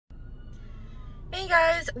Hey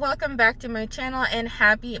guys, welcome back to my channel and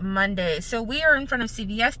happy Monday. So we are in front of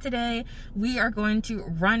CVS today. We are going to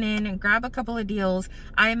run in and grab a couple of deals.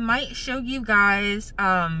 I might show you guys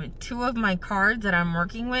two of my cards that I'm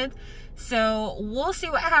working with. So we'll see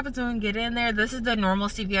what happens when we get in there. This is the normal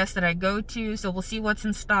CVS that I go to. So we'll see what's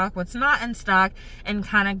in stock, what's not in stock, and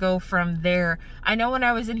kind of go from there. I know when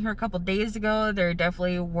I was in here a couple days ago, there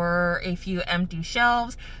definitely were a few empty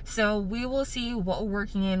shelves. So we will see what we're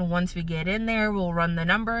working in once we get in there. We'll run the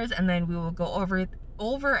numbers and then we will go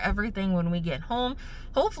over everything when we get home.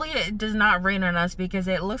 Hopefully it does not rain on us because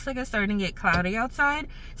it looks like it's starting to get cloudy outside.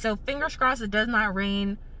 So fingers crossed it does not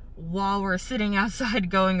rain while we're sitting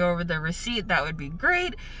outside going over the receipt. That would be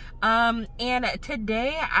great. And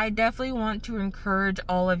today I definitely want to encourage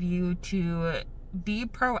all of you to be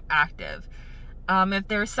proactive. If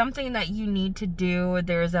there's something that you need to do,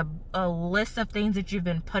 there's a list of things that you've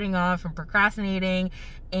been putting off and procrastinating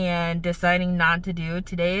and deciding not to do.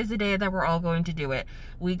 Today is the day that we're all going to do it.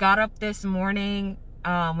 We got up this morning.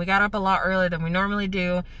 We got up a lot earlier than we normally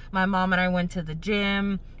do. My mom and I went to the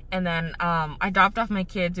gym. And then I dropped off my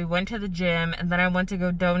kids, we went to the gym, and then I went to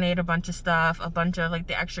go donate a bunch of stuff, a bunch of like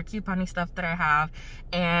the extra couponing stuff that I have.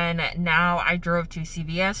 And now I drove to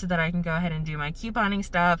CVS so that I can go ahead and do my couponing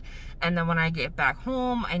stuff. And then when I get back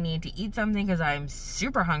home, I need to eat something because I'm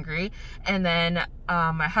super hungry. And then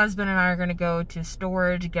my husband and I are gonna go to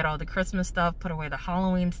storage, get all the Christmas stuff, put away the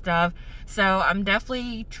Halloween stuff. So I'm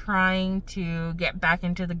definitely trying to get back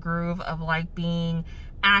into the groove of like being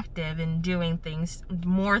active and doing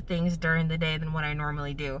more things during the day than what I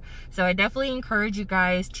normally do. So I definitely encourage you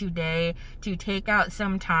guys today to take out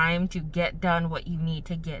some time to get done what you need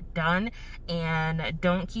to get done, and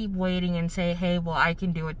don't keep waiting and say, hey, well, I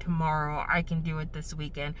can do it tomorrow, I can do it this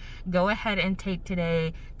weekend. Go ahead and take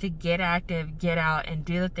today to get active, get out, and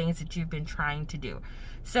do the things that you've been trying to do.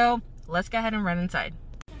 So let's go ahead and run inside.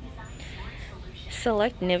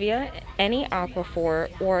 Select Nivea, any Aquaphor,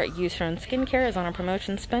 or Use Your Own Skincare is on a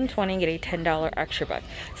promotion. Spend $20 and get a $10 extra buck.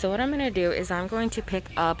 So what I'm going to do is I'm going to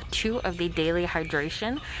pick up two of the Daily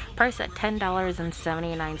Hydration, priced at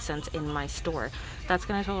 $10.79 in my store. That's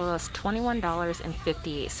going to total us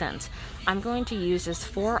 $21.58. I'm going to use this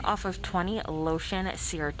 4 off of 20 lotion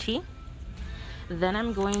CRT. Then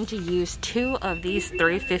I'm going to use 2 of these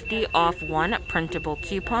 $3.50 off 1 printable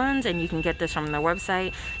coupons, and you can get this from their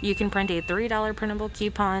website. You can print a $3 printable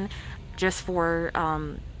coupon just for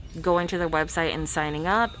going to their website and signing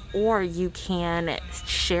up, or you can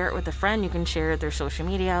share it with a friend. You can share their social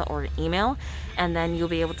media or email, and then you'll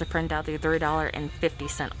be able to print out the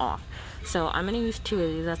 $3.50 off. So I'm going to use 2 of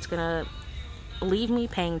these. That's going to leave me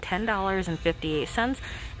paying $10.58,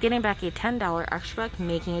 getting back a $10 extra buck,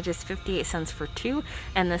 making it just 58 cents for 2,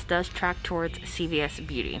 and this does track towards CVS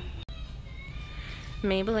Beauty.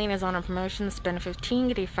 Maybelline is on a promotion. Spend $15,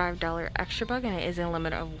 get a $5 extra buck, and it is a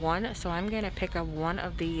limit of 1. So I'm going to pick up 1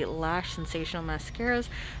 of the Lash Sensational Mascaras,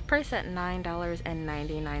 priced at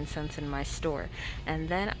 $9.99 in my store. And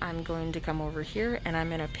then I'm going to come over here and I'm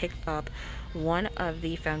going to pick up 1 of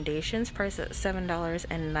the foundations, priced at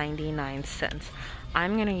 $7.99.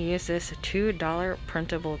 I'm going to use this $2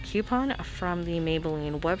 printable coupon from the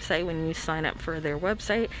Maybelline website. When you sign up for their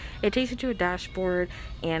website, it takes you to a dashboard,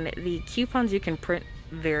 and the coupons you can print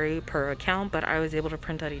vary per account, but I was able to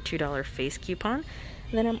print out a $2 face coupon.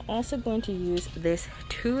 Then I'm also going to use this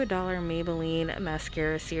 $2 Maybelline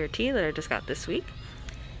mascara CRT that I just got this week.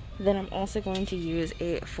 Then I'm also going to use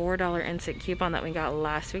a $4 instant coupon that we got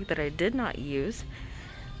last week that I did not use.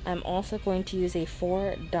 I'm also going to use a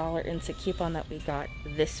 $4 instant coupon that we got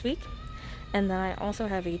this week. And then I also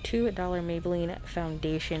have a $2 Maybelline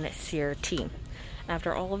foundation CRT.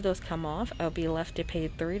 After all of those come off, I'll be left to pay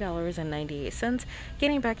 $3.98,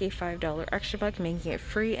 getting back a $5 extra buck, making it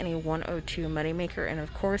free and a $102 moneymaker. And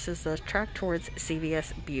of course, this does track towards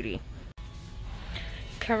CVS Beauty.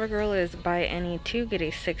 CoverGirl is buy any 2, get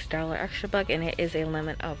a $6 extra buck, and it is a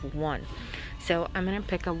limit of 1. So I'm going to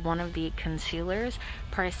pick up 1 of the concealers,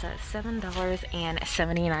 priced at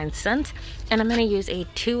 $7.79, and I'm going to use a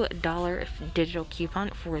 $2 digital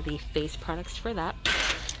coupon for the face products for that.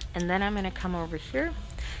 And then I'm going to come over here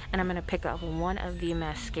and I'm going to pick up 1 of the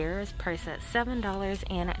mascaras, priced at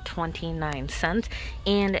 $7.29,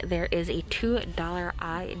 and there is a $2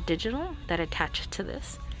 eye digital that attaches to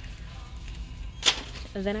this.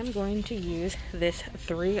 Then I'm going to use this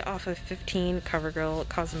 3 off of 15 CoverGirl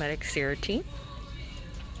Cosmetic CRT.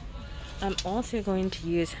 I'm also going to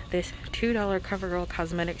use this $2 CoverGirl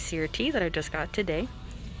Cosmetic CRT that I just got today.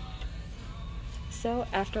 So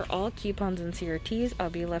after all coupons and CRTs,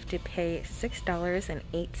 I'll be left to pay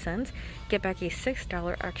 $6.08, get back a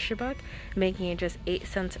 $6 extra buck, making it just 8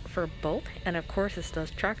 cents for both. And of course, this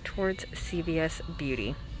does track towards CVS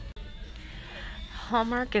Beauty.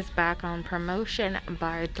 Hallmark is back on promotion.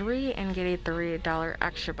 Buy 3 and get a $3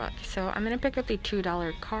 extra buck. So I'm going to pick up the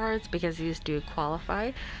 $2 cards because these do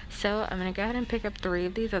qualify. So I'm going to go ahead and pick up 3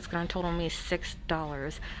 of these. That's going to total me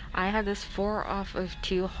 $6. I have this 4 off of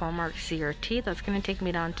 2 Hallmark CRT. That's going to take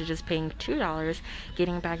me down to just paying $2,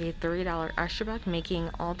 getting back a $3 extra buck, making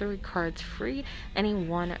all 3 cards free and a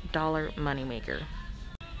 $1 moneymaker.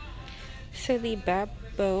 So the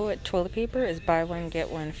BABO toilet paper is buy one get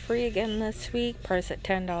one free again this week, priced at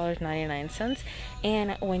 $10.99,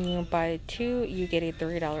 and when you buy 2 you get a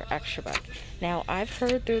 $3 extra buck. Now I've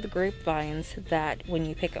heard through the grapevines that when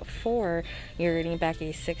you pick up 4 you're getting back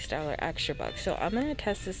a $6 extra buck. So I'm going to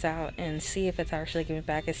test this out and see if it's actually giving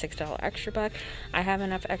back a $6 extra buck. I have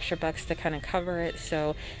enough extra bucks to kind of cover it,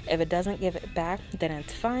 so if it doesn't give it back then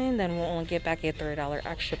it's fine, then we'll only get back a $3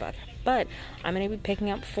 extra buck. But I'm going to be picking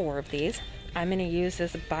up 4 of these. I'm going to use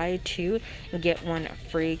this buy 2 get 1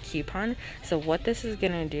 free coupon. So what this is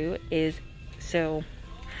going to do is, so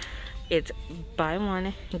it's buy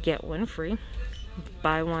 1 get 1 free,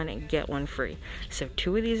 buy 1 get 1 free. So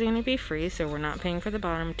 2 of these are going to be free, so we're not paying for the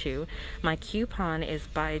bottom 2. My coupon is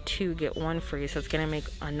buy 2 get 1 free, so it's going to make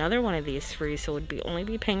another one of these free, so it would only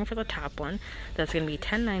be paying for the top one. That's going to be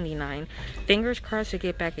 $10.99. Fingers crossed we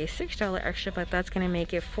get back a $6 extra, but that's going to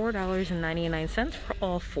make it $4.99 for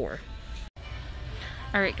all 4.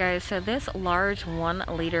 Alright guys, so this large 1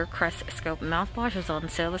 liter Crest Scope mouthwash is on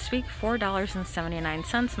sale this week,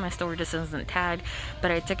 $4.79. My store just isn't tagged,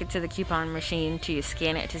 but I took it to the coupon machine to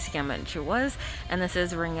scan it to see how much it was, and this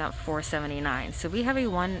is ringing up $4.79. So we have a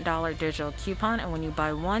 $1 digital coupon, and when you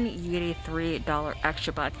buy 1, you get a $3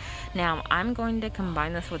 extra buck. Now I'm going to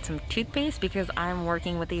combine this with some toothpaste because I'm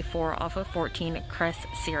working with a 4 off of 14 Crest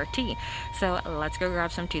CRT. So let's go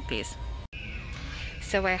grab some toothpaste.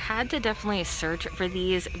 So I had to definitely search for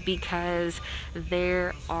these because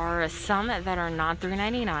there are some that are not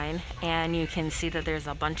 $3.99, and you can see that there's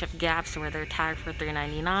a bunch of gaps where they're tagged for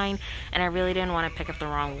 $3.99, and I really didn't want to pick up the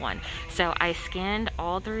wrong one. So I scanned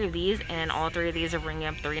all 3 of these, and all 3 of these are ringing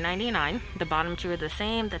up $3.99. The bottom 2 are the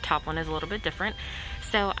same, the top one is a little bit different.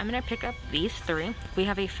 So I'm going to pick up these 3. We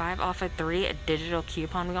have a 5 off of 3 digital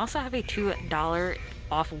coupon. We also have a $2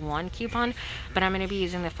 off 1 coupon, but I'm going to be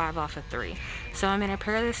using the 5 off of 3. So I'm going to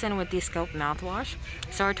pair this in with the Scope mouthwash.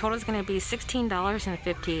 So our total is going to be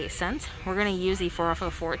 $16.58. We're going to use the 4 off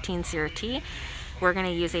of 14 CRT. We're going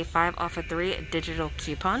to use a 5 off of 3 digital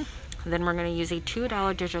coupon. Then we're going to use a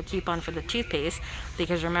 $2 digital coupon for the toothpaste,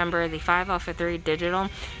 because remember the 5 off of 3 digital,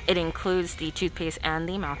 it includes the toothpaste and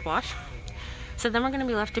the mouthwash. So then we're going to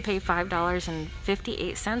be left to pay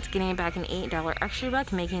 $5.58, getting back an $8 extra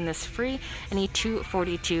buck, making this free and a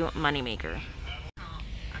 $2.42 moneymaker.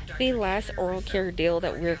 The last oral care deal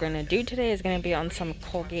that we're going to do today is going to be on some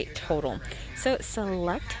Colgate Total. So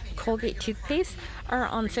select Colgate toothpaste are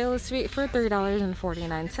on sale this week for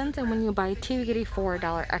 $3.49, and when you buy 2 you get a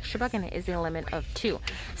 $4 extra buck, and it is a limit of 2.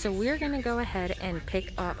 So we're going to go ahead and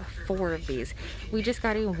pick up 4 of these. We just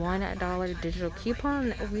got a $1 digital coupon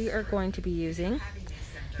that we are going to be using.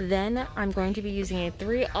 Then I'm going to be using a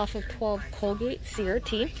 3 off of 12 Colgate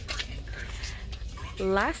CRT.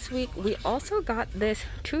 Last week we also got this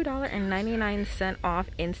 $2.99 off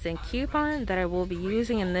instant coupon that I will be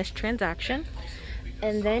using in this transaction.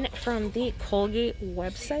 And then from the Colgate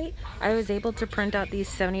website, I was able to print out these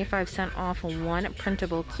 75% off 1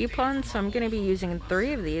 printable coupon. So I'm going to be using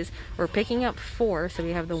 3 of these. We're picking up 4, so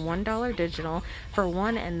we have the $1 digital for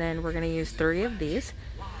 1, and then we're going to use 3 of these.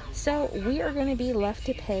 So we are going to be left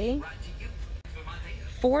to pay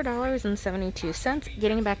 $4.72,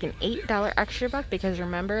 getting back an $8 extra buck, because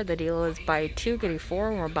remember the deal is buy 2 get a 4,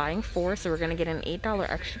 and we're buying 4, so we're going to get an $8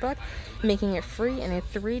 extra buck, making it free and a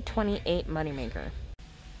 $3.28 moneymaker.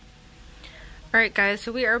 Alright guys,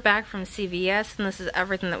 so we are back from CVS, and this is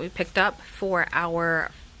everything that we picked up for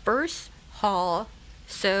our first haul.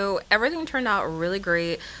 So everything turned out really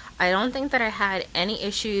great. I don't think that I had any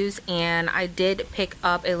issues, and I did pick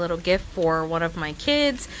up a little gift for one of my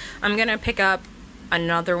kids. I'm going to pick up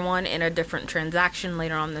another one in a different transaction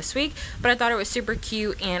later on this week, but I thought it was super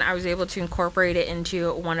cute and I was able to incorporate it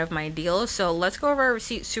into one of my deals. So let's go over our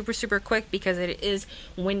receipt super quick because it is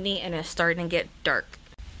windy and it's starting to get dark.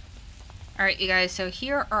 Alright you guys, so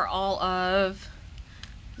here are all of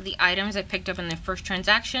the items I picked up in the first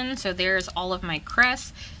transaction. So there's all of my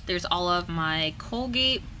Crest, there's all of my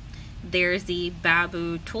Colgate, there's the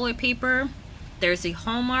BABO toilet paper, there's the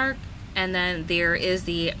Hallmark, and then there is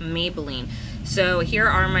the Maybelline. So here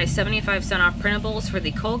are my 75-cent off printables for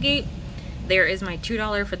the Colgate. There is my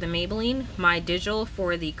 $2 for the Maybelline, my digital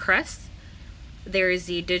for the Crest. There is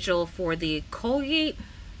the digital for the Colgate.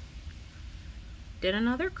 Did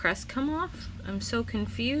another Crest come off? I'm so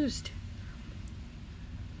confused.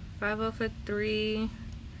 5 off of 3,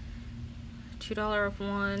 $2 off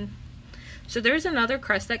 1. So there's another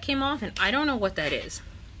Crest that came off, and I don't know what that is.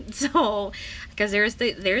 So, because there's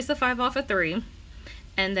the 5 off of 3,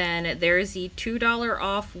 and then there's the $2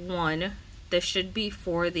 off 1. This should be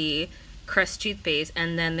for the Crest toothpaste,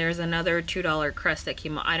 and then there's another $2 Crest that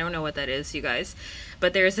came off. I don't know what that is, you guys,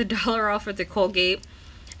 but there's a $1 off for the Colgate.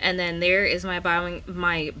 And then there is my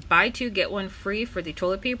buy two get one free for the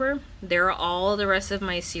toilet paper. There are all the rest of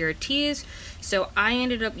my CRTs. So I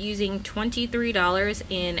ended up using $23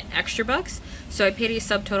 in extra bucks. So I paid a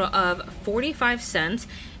subtotal of 45 cents.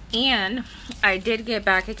 And I did get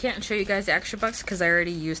back, I can't show you guys the extra bucks because I already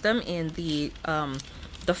used them in the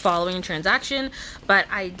following transaction, but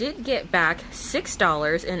I did get back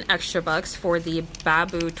 $6 in extra bucks for the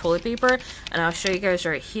BABO toilet paper. And I'll show you guys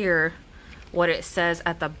right here what it says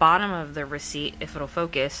at the bottom of the receipt, if it'll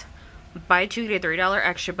focus. Buy two get $3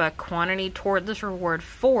 extra buck, quantity toward this reward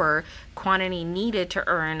 4, quantity needed to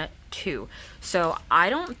earn 2. So I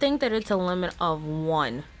don't think that it's a limit of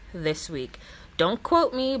 1 this week. Don't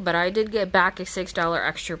quote me, but I did get back a $6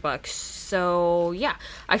 extra buck. So yeah,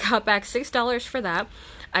 I got back $6 for that.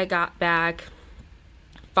 I got back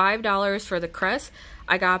 $5 for the Crest.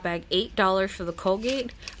 I got back $8 for the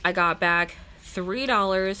Colgate. I got back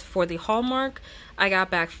 $3 for the Hallmark. I got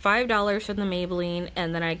back $5 for the Maybelline,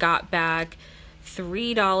 and then I got back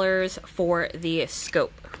 $3 for the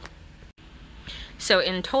Scope. So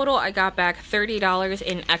in total, I got back $30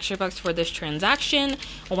 in extra bucks for this transaction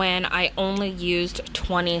when I only used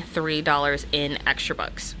 $23 in extra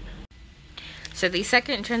bucks. So the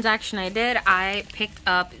second transaction I did, I picked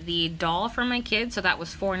up the doll for my kids, so that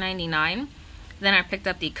was $4.99. Then I picked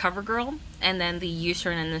up the CoverGirl and then the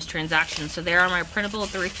Eucerin in this transaction. So there are my printable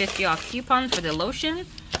 $3.50 off coupons for the lotion.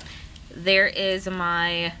 There is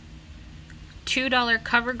my $2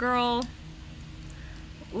 CoverGirl.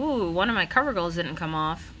 Ooh, one of my CoverGirls didn't come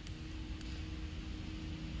off.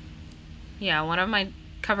 Yeah, one of my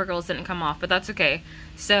CoverGirls didn't come off, but that's okay.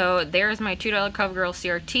 So there's my $2 CoverGirl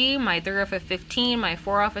CRT, my 3 off of 15, my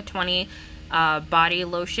 4 off of 20 body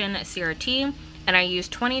lotion CRT. And I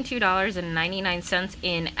used $22.99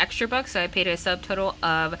 in extra bucks, so I paid a subtotal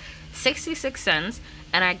of 66 cents.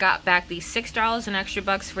 And I got back the $6 in extra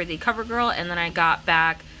bucks for the CoverGirl, and then I got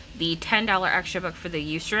back the $10 extra buck for the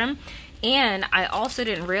Eucerin. And I also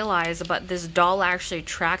didn't realize, but this doll actually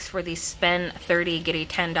tracks for the spend 30 get a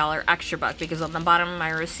 $10 extra buck, because on the bottom of my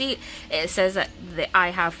receipt it says that I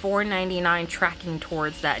have $4.99 tracking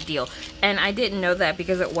towards that deal. And I didn't know that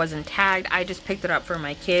because it wasn't tagged. I just picked it up for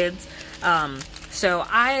my kids. So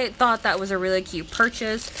I thought that was a really cute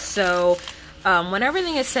purchase. So when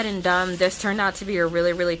everything is said and done, this turned out to be a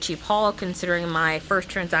really cheap haul, considering my first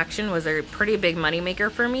transaction was a pretty big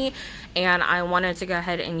moneymaker for me, and I wanted to go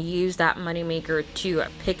ahead and use that moneymaker to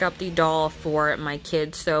pick up the doll for my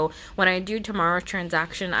kids. So when I do tomorrow's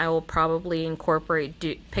transaction, I will probably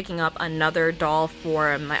incorporate picking up another doll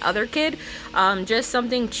for my other kid. Just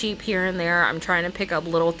something cheap here and there. I'm trying to pick up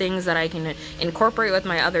little things that I can incorporate with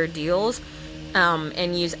my other deals.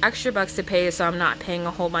 And use extra bucks to pay, so I'm not paying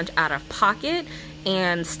a whole bunch out of pocket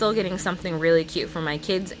and still getting something really cute for my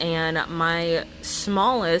kids. And my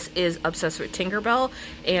smallest is obsessed with Tinkerbell,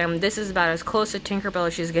 and this is about as close to Tinkerbell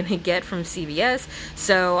as she's gonna get from CVS,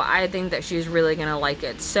 so I think that she's really gonna like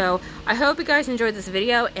it. So I hope you guys enjoyed this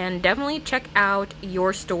video, and definitely check out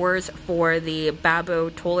your stores for the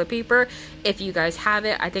BABO toilet paper if you guys have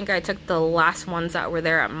it. I think I took the last ones that were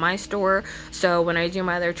there at my store, so when I do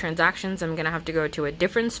my other transactions, I'm gonna have to go to a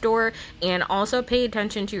different store. And also pay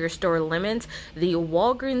attention to your store limits. The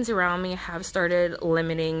Walgreens around me have started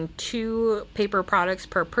limiting 2 paper products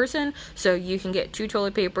per person, so you can get 2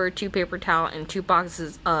 toilet paper, 2 paper towel, and 2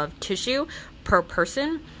 boxes of tissue per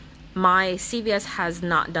person. My CVS has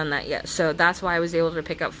not done that yet, so that's why I was able to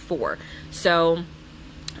pick up 4. So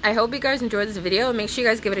I hope you guys enjoyed this video. Make sure you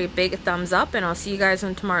guys give it a big thumbs up, and I'll see you guys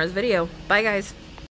in tomorrow's video. Bye guys.